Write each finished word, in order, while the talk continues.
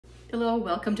Hello,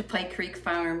 welcome to Pike Creek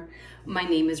Farm. My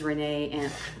name is Renee and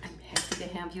I'm happy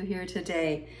to have you here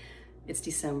today. It's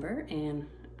December and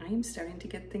I'm starting to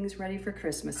get things ready for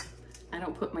Christmas. I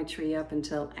don't put my tree up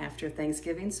until after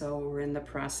Thanksgiving, so we're in the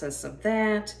process of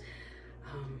that.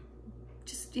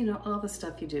 Just, you know, all the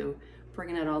stuff you do,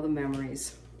 bringing out all the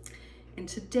memories. And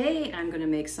today I'm gonna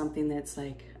make something that's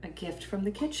like a gift from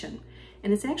the kitchen.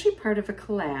 And it's actually part of a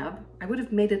collab. I would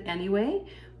have made it anyway,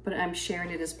 but I'm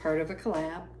sharing it as part of a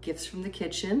collab, Gifts from the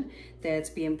Kitchen, that's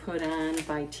being put on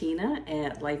by Tina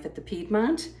at Life at the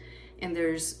Piedmont. And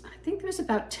I think there's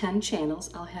about 10 channels.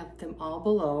 I'll have them all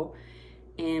below.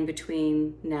 And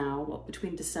between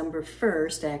December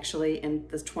 1st actually and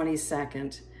the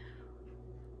 22nd,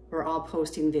 we're all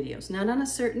posting videos. Not on a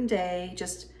certain day,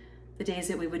 just the days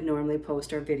that we would normally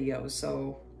post our videos.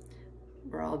 So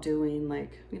we're all doing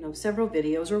like, you know, several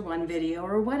videos or one video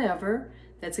or whatever.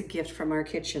 That's a gift from our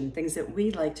kitchen, things that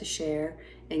we like to share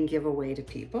and give away to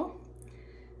people.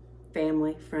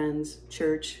 Family, friends,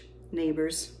 church,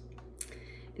 neighbors.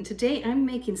 And today I'm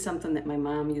making something that my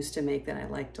mom used to make that I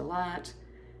liked a lot.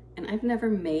 And I've never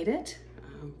made it,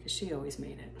 because she always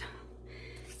made it.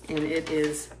 And it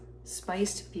is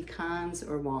spiced pecans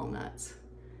or walnuts.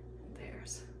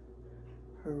 There's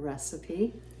her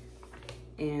recipe.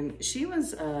 And she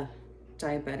was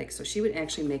diabetic, so she would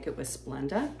actually make it with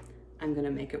Splenda. I'm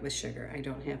gonna make it with sugar. I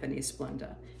don't have any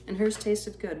Splenda. And hers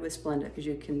tasted good with Splenda because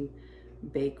you can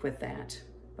bake with that.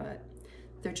 But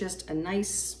they're just a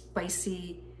nice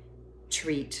spicy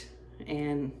treat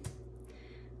and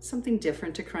something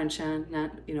different to crunch on,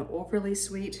 not, you know, overly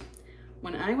sweet.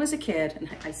 When I was a kid, and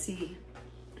I see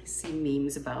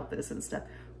memes about this and stuff.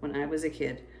 When I was a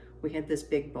kid, we had this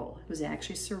big bowl. It was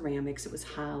actually ceramics, it was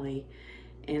holly.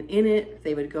 And in it,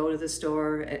 they would go to the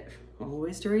store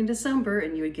always during December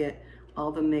and you would get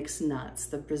all the mixed nuts,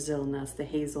 the Brazil nuts, the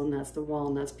hazelnuts, the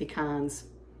walnuts, pecans,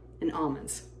 and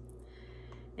almonds.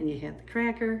 And you had the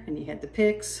cracker and you had the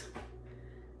picks.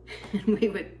 And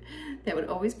that would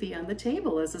always be on the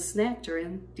table as a snack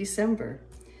during December.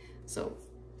 So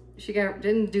she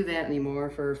didn't do that anymore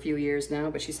for a few years now,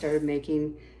 but she started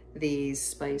making these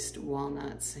spiced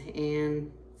walnuts.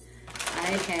 And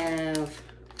I have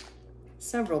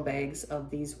several bags of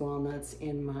these walnuts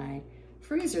in my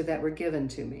freezer that were given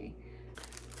to me.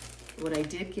 What I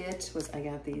did get was I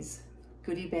got these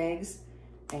goodie bags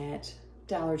at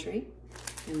Dollar Tree,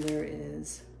 and there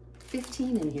is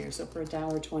 15 in here, so for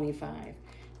 $1.25.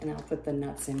 And I'll put the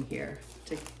nuts in here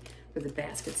for the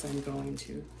baskets I'm going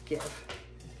to give.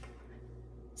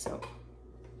 So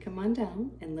come on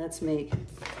down and let's make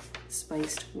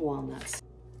spiced walnuts.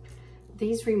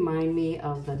 These remind me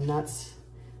of the nuts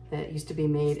that used to be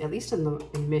made, at least in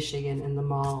Michigan, in the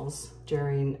malls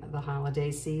during the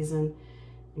holiday season.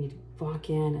 And you'd walk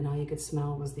in and all you could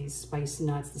smell was these spiced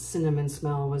nuts. The cinnamon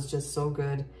smell was just so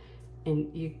good.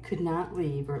 And you could not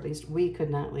leave, or at least we could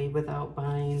not leave, without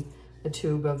buying a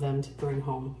tube of them to bring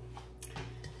home.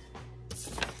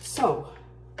 So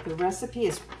the recipe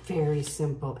is very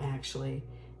simple, actually.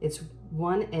 It's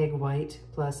 1 egg white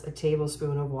plus a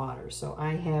tablespoon of water. So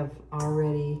I have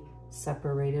already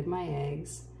separated my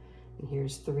eggs. And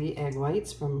here's 3 egg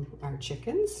whites from our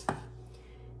chickens.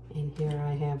 And here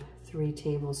I have 3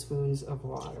 tablespoons of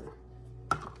water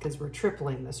because we're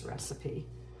tripling this recipe.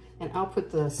 And I'll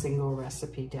put the single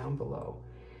recipe down below.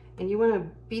 And you want to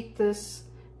beat this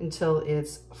until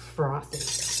it's frothy.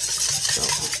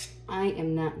 So I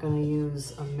am not going to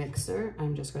use a mixer.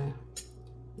 I'm just going to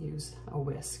use a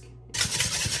whisk.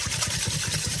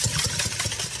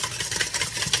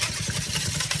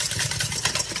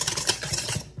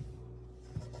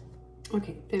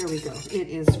 Okay, there we go. It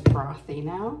is frothy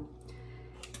now.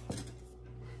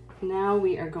 Now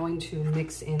we are going to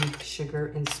mix in sugar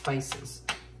and spices.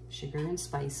 Sugar and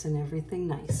spice and everything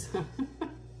nice.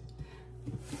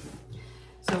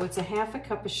 So it's a 1/2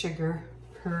 cup of sugar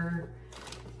per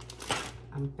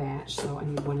batch, so I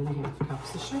need 1.5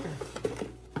 cups of sugar.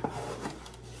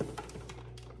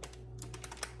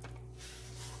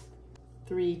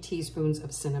 Three teaspoons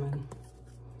of cinnamon.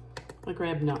 I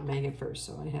grabbed nutmeg at first,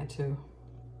 so I had to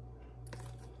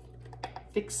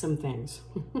fix some things.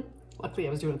 Luckily,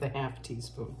 I was doing it with a 1/2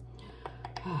 teaspoon.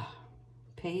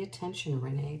 Pay attention,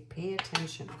 Renee, pay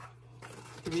attention.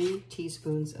 3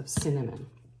 teaspoons of cinnamon.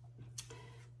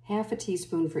 1/2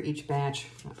 teaspoon for each batch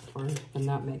for the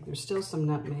nutmeg. There's still some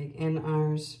nutmeg in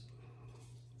ours,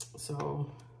 so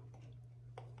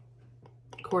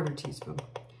 1/4 teaspoon.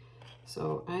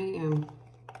 So I'm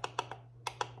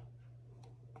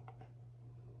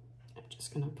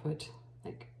just gonna put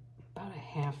like about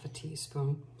 1/2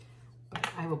 teaspoon. But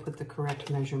I will put the correct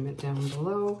measurement down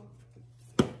below.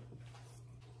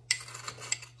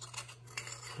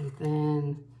 And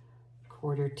then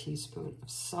 1/4 teaspoon of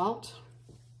salt.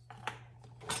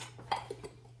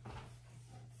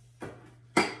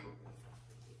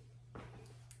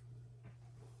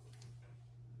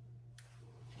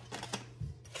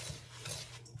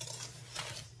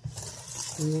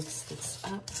 Mix this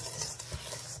up.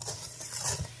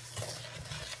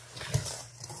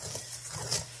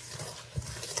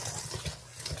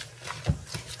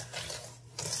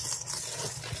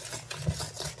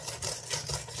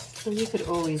 And you could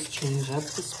always change up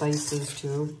the spices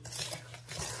too.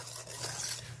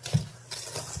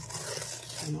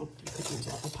 You know, you could use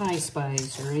apple pie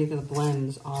spice or any of the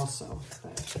blends also,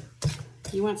 but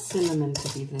you want cinnamon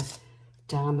to be the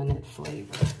dominant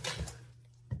flavor.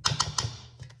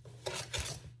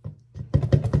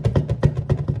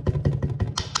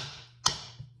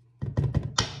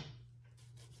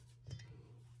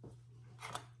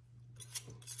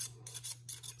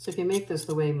 So if you make this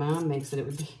the way Mom makes it, it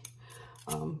would be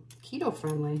keto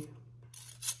friendly.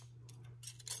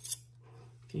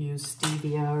 If you use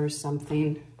stevia or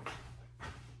something.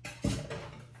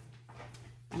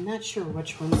 I'm not sure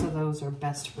which ones of those are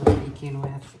best for baking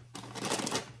with.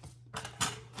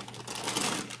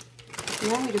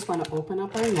 Now we just want to open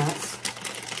up our nuts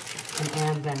and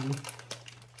add them.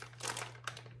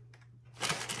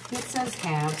 It says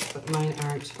halves, but mine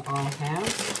aren't all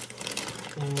halves.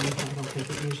 And I don't think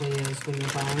it usually is when you're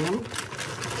buying them.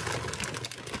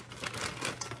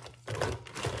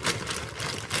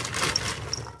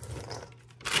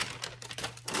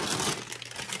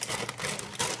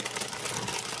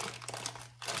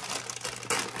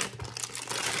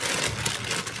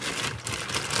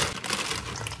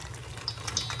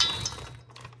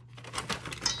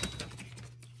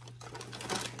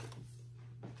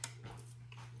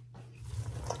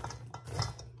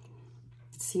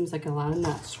 Seems like a lot of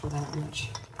nuts for that much,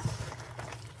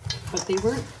 but they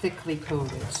weren't thickly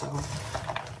coated, so.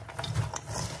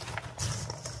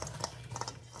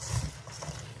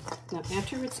 Now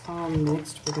after it's all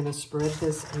mixed, we're going to spread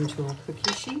this into a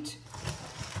cookie sheet.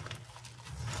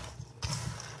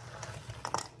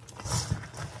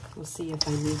 We'll see if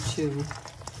I need 2.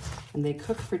 And they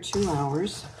cook for 2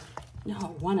 hours. No,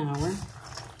 1 hour.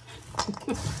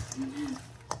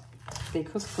 They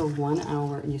cook for 1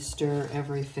 hour and you stir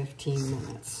every 15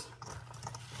 minutes.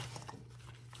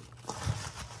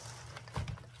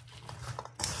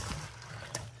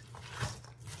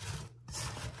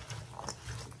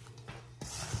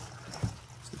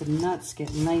 So the nuts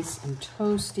get nice and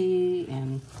toasty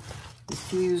and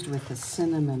infused with the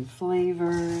cinnamon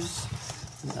flavors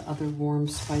and the other warm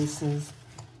spices.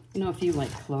 You know, if you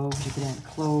like cloves, you could add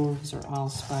cloves or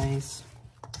allspice.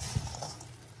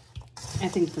 I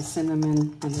think the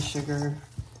cinnamon and the sugar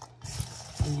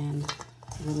and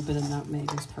a little bit of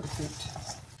nutmeg is perfect.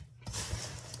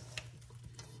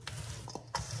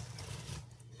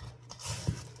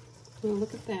 Well,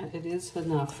 look at that, it is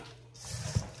enough.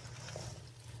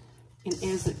 And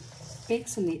as it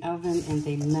bakes in the oven and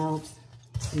they melt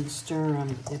and you stir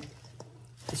them, it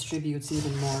distributes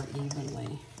even more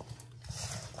evenly.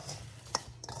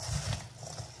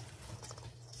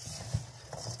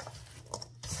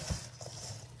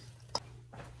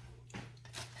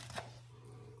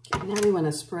 Now we want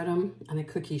to spread them on a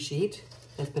cookie sheet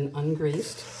that's been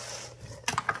ungreased.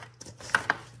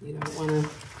 You don't want to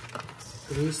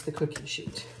grease the cookie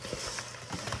sheet.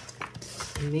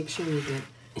 And make sure you get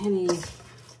any of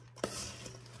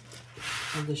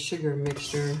the sugar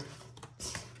mixture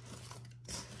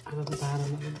out of the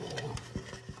bottom of the bowl.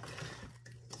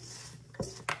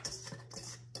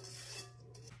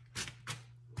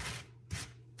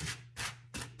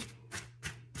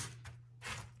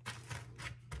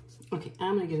 Okay,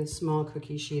 I'm gonna get a small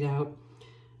cookie sheet out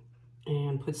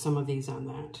and put some of these on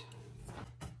that.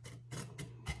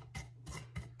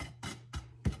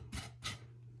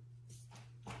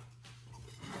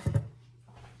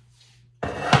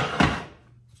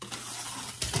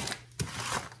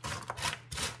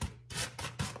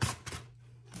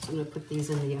 So I'm gonna put these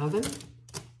in the oven,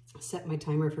 set my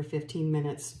timer for 15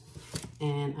 minutes,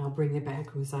 and I'll bring it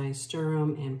back as I stir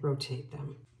them and rotate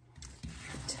them.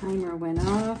 Timer went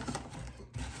off.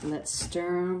 Let's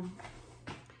stir them.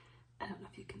 I don't know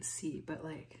if you can see, but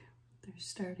like they're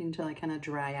starting to like kind of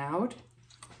dry out.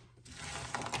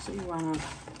 So you want to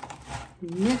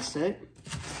mix it.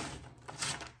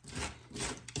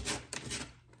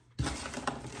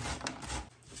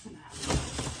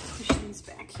 Push these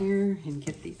back here and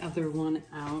get the other one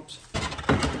out.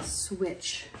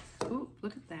 Switch. Oh,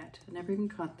 look at that. I never even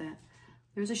caught that.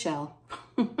 There's a shell.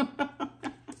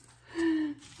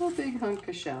 A big hunk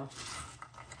of shell.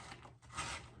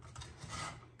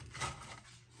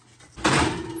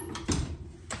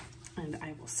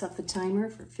 set the timer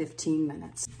for 15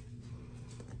 minutes.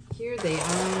 Here they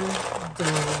are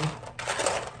done.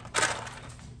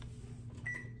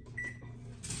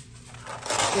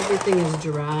 Everything is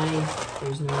dry.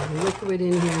 There's no liquid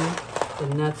in here.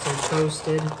 The nuts are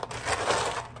toasted.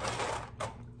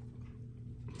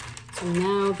 So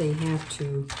now they have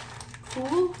to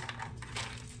cool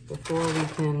before we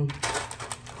can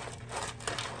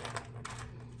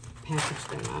package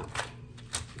them up.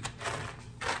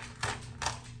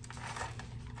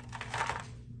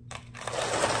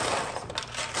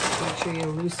 Make sure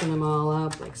you loosen them all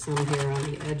up, like some here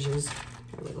on the edges.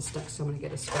 They're a little stuck, so I'm going to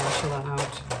get a spatula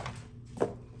out.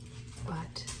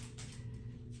 But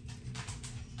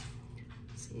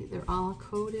see, they're all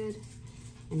coated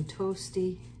and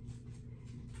toasty,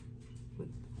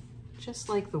 just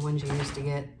like the ones you used to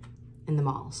get in the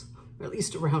malls, or at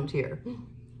least around here.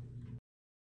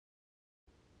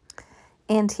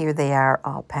 And here they are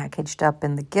all packaged up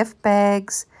in the gift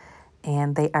bags,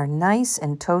 and they are nice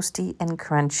and toasty and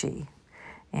crunchy.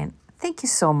 And thank you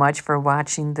so much for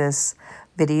watching this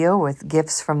video with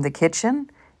gifts from the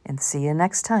kitchen, and see you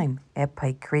next time at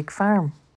Pike Creek Farm.